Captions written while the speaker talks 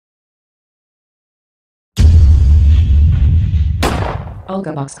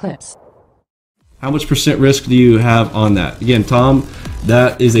ALGOBOX clips. How much percent risk do you have on that? Again, Tom,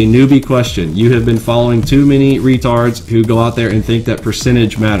 that is a newbie question. You have been following too many retards who go out there and think that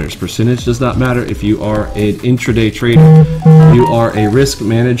percentage matters. Percentage does not matter if you are an intraday trader. You are a risk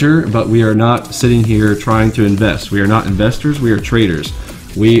manager, but we are not sitting here trying to invest. We are not investors, we are traders.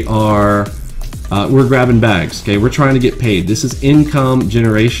 We're grabbing bags, okay? We're trying to get paid. This is income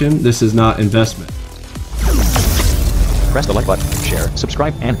generation. This is not investment. Press the like button, share,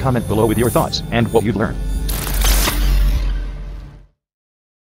 subscribe, and comment below with your thoughts and what you've learned.